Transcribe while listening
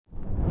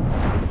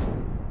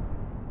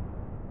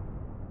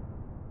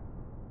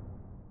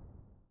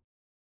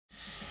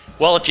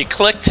Well, if you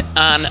clicked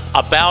on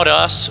About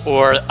Us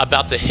or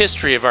about the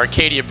history of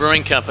Arcadia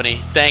Brewing Company,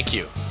 thank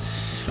you.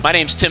 My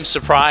name's Tim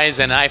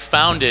Surprise, and I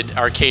founded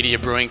Arcadia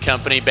Brewing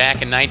Company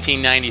back in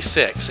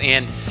 1996.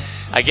 And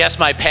I guess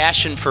my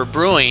passion for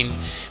brewing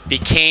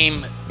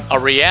became a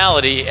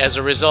reality as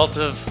a result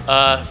of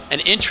an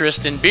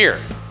interest in beer.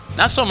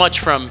 Not so much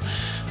from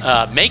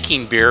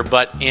making beer,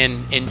 but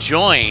in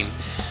enjoying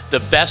the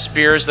best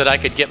beers that I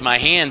could get my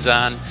hands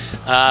on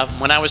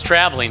when I was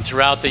traveling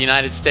throughout the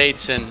United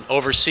States and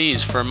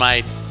overseas for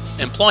my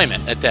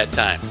employment at that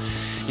time.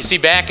 You see,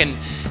 back in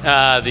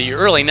the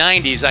early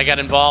 90s, I got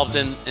involved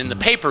in the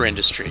paper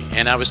industry,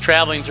 and I was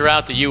traveling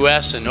throughout the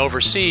U.S. and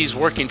overseas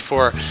working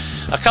for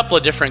a couple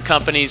of different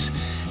companies,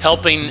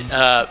 helping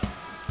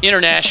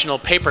international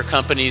paper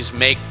companies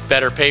make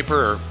better paper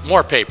or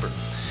more paper.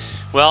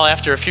 Well,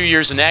 after a few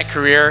years in that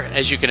career,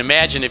 as you can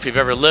imagine, if you've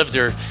ever lived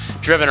or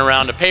driven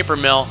around a paper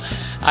mill,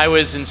 I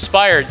was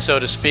inspired, so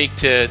to speak,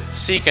 to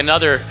seek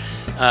another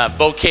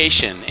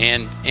vocation.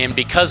 And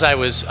because I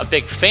was a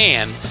big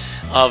fan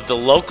of the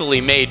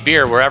locally made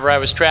beer wherever I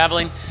was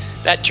traveling,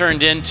 that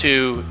turned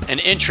into an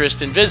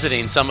interest in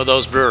visiting some of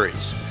those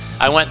breweries.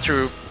 I went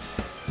through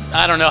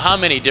I don't know how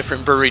many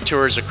different brewery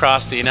tours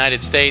across the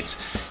United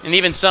States and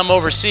even some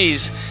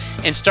overseas,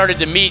 and started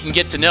to meet and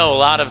get to know a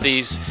lot of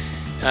these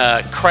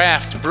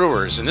craft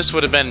brewers. And this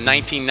would have been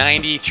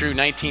 1990 through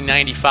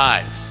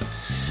 1995.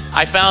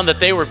 I found that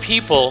they were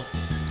people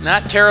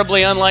not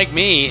terribly unlike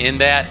me in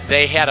that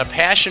they had a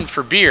passion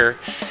for beer,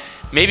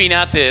 maybe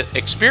not the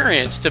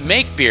experience to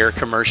make beer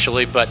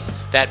commercially, but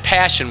that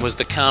passion was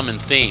the common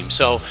theme.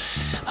 So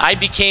I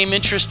became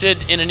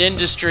interested in an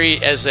industry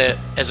as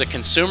a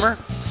consumer,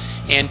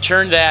 and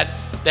turned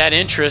that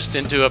interest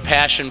into a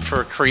passion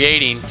for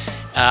creating,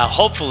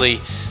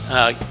 hopefully,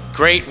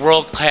 great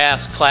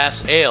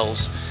world-class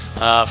ales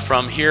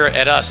from here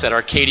at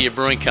Arcadia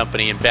Brewing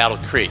Company in Battle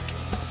Creek.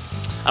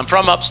 I'm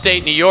from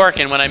upstate New York,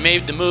 and when I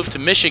made the move to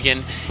Michigan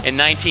in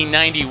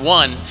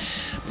 1991,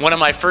 one of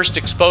my first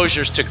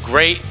exposures to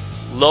great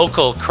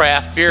local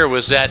craft beer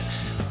was at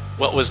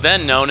what was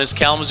then known as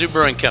Kalamazoo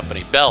Brewing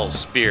Company,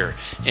 Bell's Beer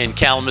in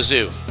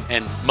Kalamazoo.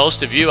 And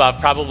most of you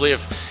probably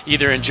have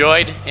either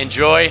enjoy,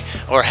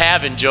 or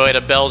have enjoyed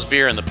a Bell's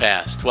beer in the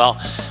past. Well,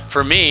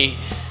 for me,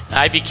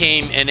 I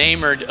became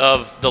enamored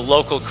of the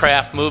local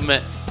craft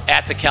movement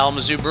at the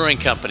Kalamazoo Brewing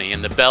Company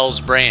and the Bell's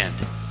brand.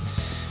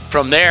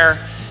 From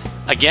there,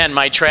 again,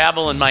 my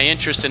travel and my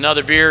interest in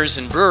other beers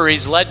and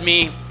breweries led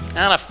me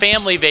on a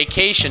family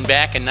vacation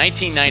back in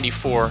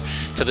 1994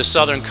 to the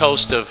southern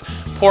coast of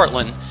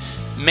Portland,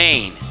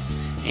 Maine.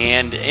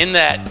 And in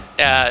that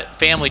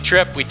family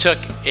trip, we took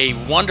a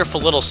wonderful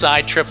little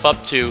side trip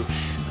up to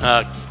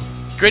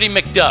Gritty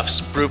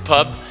McDuff's Brew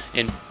Pub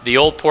in the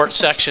Old Port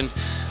section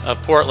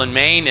of Portland,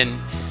 Maine, and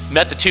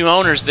met the two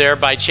owners there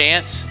by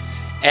chance,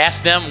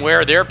 asked them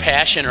where their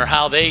passion or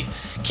how they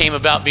came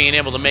about being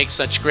able to make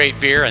such great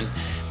beer, and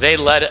they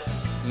led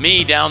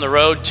me down the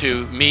road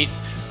to meet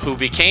who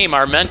became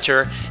our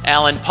mentor,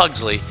 Alan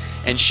Pugsley,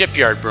 and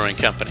Shipyard Brewing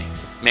Company.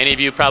 Many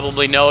of you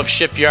probably know of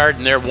Shipyard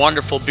and their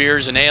wonderful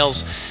beers and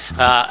ales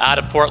out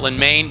of Portland,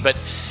 Maine, but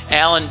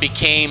Alan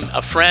became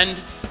a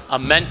friend, a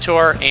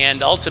mentor,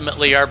 and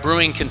ultimately our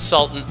brewing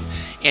consultant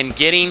in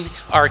getting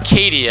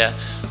Arcadia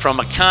from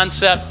a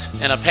concept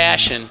and a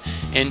passion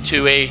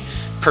into a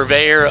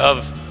purveyor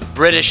of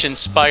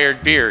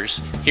British-inspired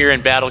beers here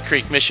in Battle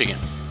Creek, Michigan.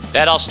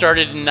 That all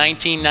started in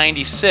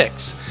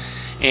 1996,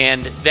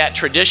 and that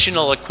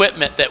traditional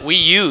equipment that we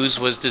use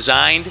was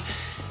designed,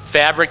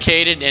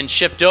 fabricated, and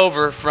shipped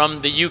over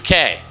from the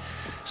UK.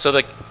 So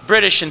the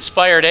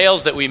British-inspired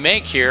ales that we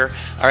make here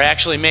are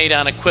actually made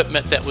on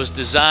equipment that was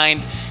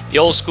designed the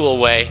old school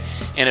way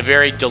in a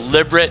very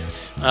deliberate,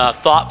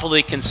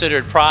 thoughtfully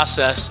considered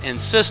process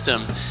and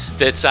system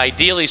that's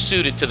ideally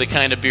suited to the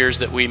kind of beers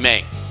that we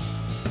make.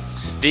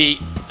 The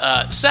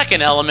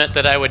second element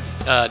that I would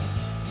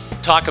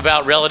talk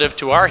about relative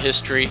to our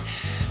history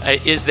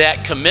is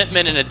that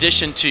commitment, in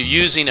addition to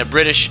using a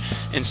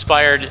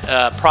British-inspired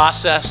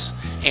process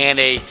and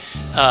a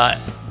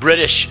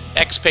British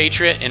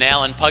expatriate in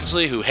Alan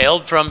Pugsley, who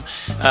hailed from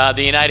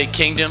the United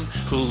Kingdom,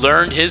 who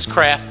learned his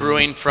craft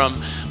brewing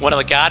from one of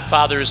the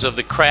godfathers of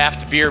the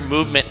craft beer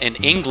movement in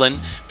England,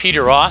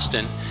 Peter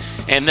Austin,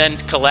 and then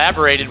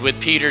collaborated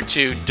with Peter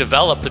to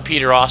develop the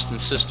Peter Austin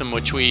system,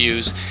 which we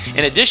use.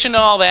 In addition to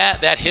all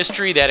that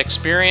history, that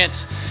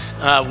experience,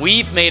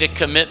 we've made a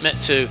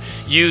commitment to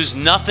use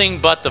nothing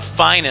but the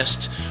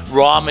finest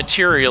raw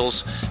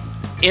materials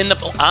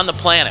on the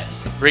planet,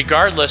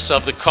 regardless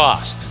of the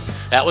cost.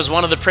 That was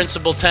one of the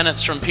principal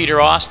tenets from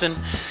Peter Austin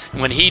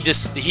when he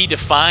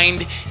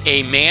defined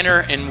a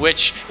manner in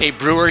which a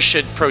brewer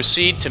should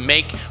proceed to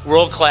make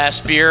world-class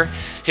beer.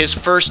 His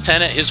first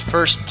tenet, his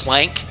first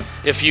plank,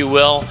 if you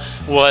will,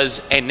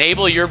 was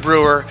enable your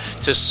brewer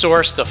to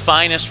source the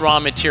finest raw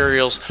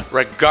materials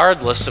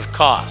regardless of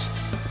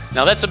cost.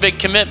 Now that's a big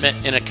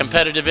commitment in a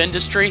competitive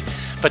industry,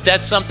 but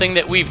that's something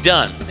that we've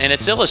done, and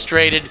it's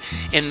illustrated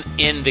in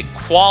the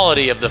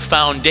quality of the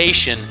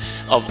foundation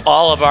of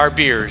all of our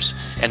beers,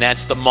 and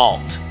that's the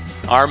malt.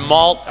 Our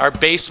malt, our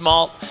base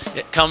malt,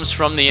 it comes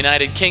from the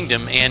United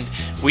Kingdom, and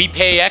we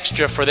pay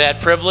extra for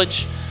that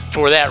privilege,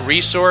 for that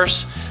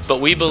resource,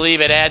 but we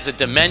believe it adds a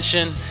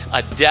dimension,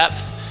 a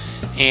depth,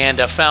 and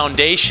a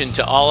foundation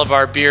to all of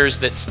our beers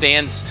that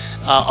stands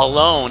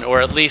alone,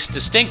 or at least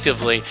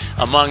distinctively,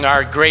 among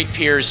our great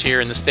peers here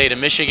in the state of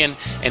Michigan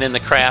and in the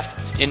craft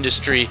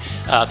industry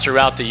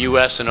throughout the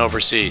U.S. and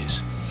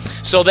overseas.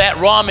 So that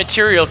raw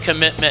material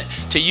commitment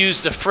to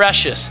use the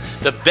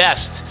freshest, the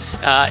best,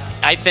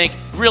 I think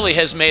really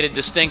has made a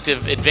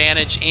distinctive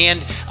advantage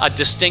and a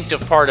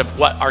distinctive part of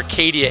what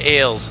Arcadia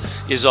Ales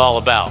is all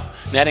about.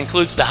 And that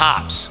includes the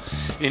hops.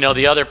 You know,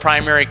 the other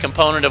primary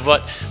component of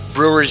what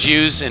brewers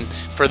use, and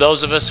for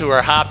those of us who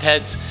are hop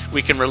heads,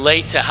 we can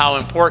relate to how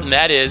important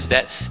that is,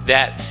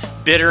 that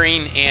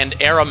bittering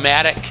and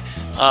aromatic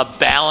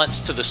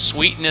balance to the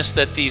sweetness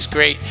that these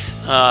great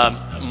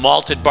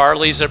malted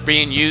barleys are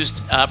being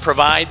used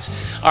provides.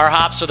 Our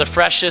hops are the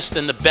freshest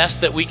and the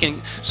best that we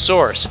can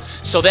source.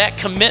 So that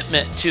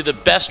commitment to the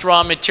best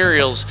raw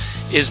materials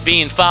is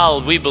being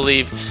followed, we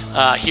believe,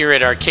 here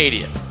at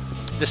Arcadia.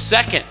 The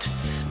second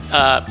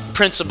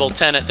principal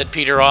tenet that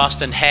Peter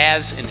Austin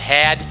has and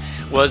had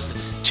was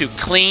to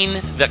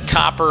clean the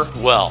copper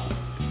well.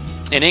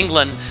 In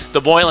England,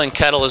 the boiling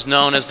kettle is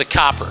known as the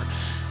copper,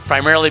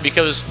 primarily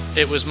because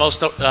it was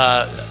most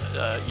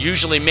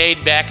usually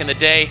made back in the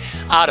day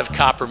out of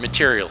copper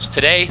materials.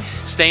 Today,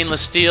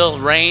 stainless steel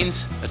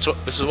reigns.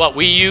 This is what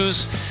we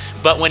use.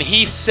 But when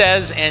he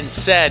says and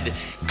said,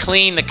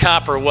 clean the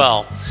copper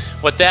well,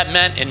 what that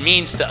meant and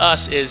means to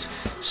us is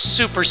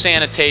super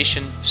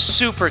sanitation,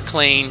 super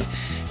clean.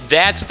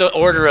 That's the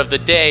order of the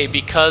day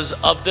because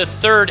of the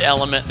third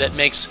element that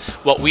makes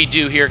what we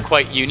do here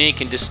quite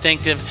unique and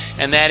distinctive,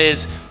 and that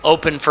is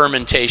open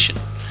fermentation.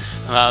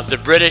 The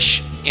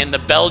British and the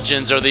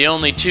Belgians are the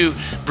only two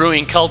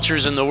brewing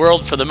cultures in the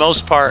world, for the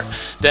most part,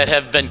 that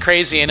have been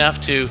crazy enough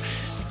to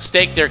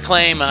stake their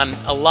claim on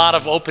a lot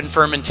of open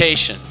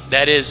fermentation.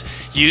 That is,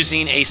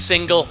 using a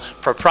single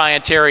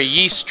proprietary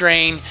yeast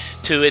strain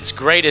to its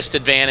greatest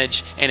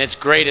advantage and its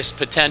greatest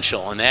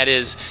potential, and that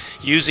is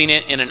using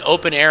it in an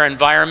open air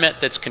environment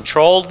that's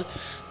controlled,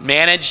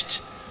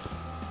 managed,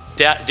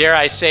 dare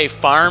I say,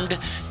 farmed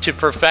to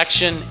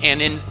perfection,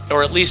 and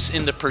or at least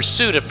in the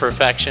pursuit of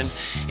perfection,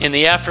 in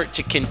the effort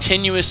to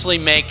continuously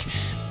make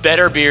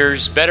better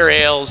beers, better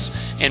ales,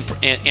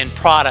 and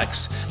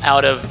products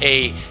out of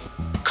a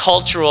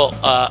cultural,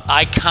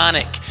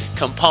 iconic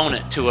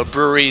component to a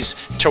brewery's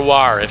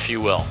terroir, if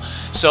you will.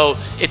 So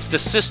it's the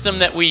system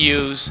that we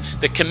use,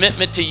 the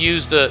commitment to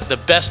use the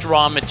best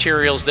raw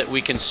materials that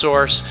we can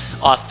source,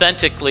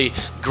 authentically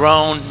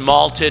grown,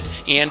 malted,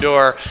 and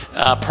or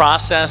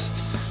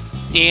processed,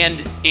 and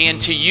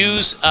to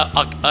use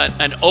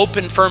an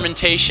open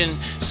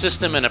fermentation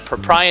system and a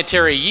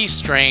proprietary yeast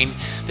strain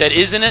that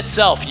is in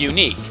itself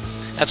unique.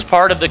 That's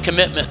part of the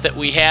commitment that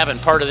we have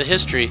and part of the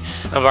history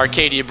of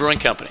Arcadia Brewing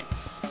Company.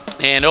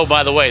 And oh,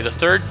 by the way, the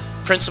third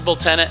principal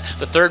tenet,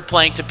 the third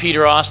plank to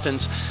Peter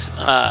Austin's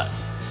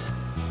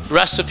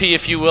recipe,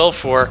 if you will,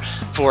 for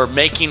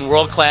making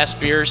world-class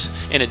beers,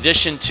 in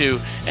addition to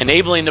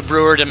enabling the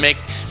brewer to make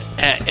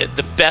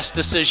the best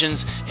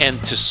decisions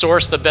and to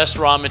source the best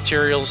raw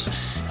materials,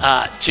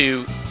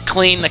 to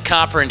clean the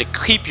copper and to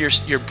keep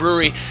your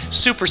brewery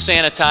super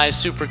sanitized,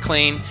 super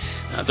clean.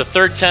 The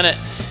third tenet: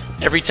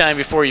 every time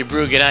before you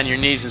brew, get on your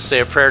knees and say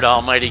a prayer to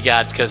Almighty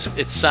God, because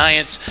it's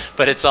science,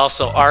 but it's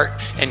also art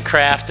and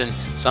craft, and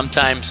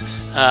sometimes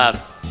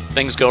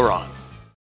things go wrong.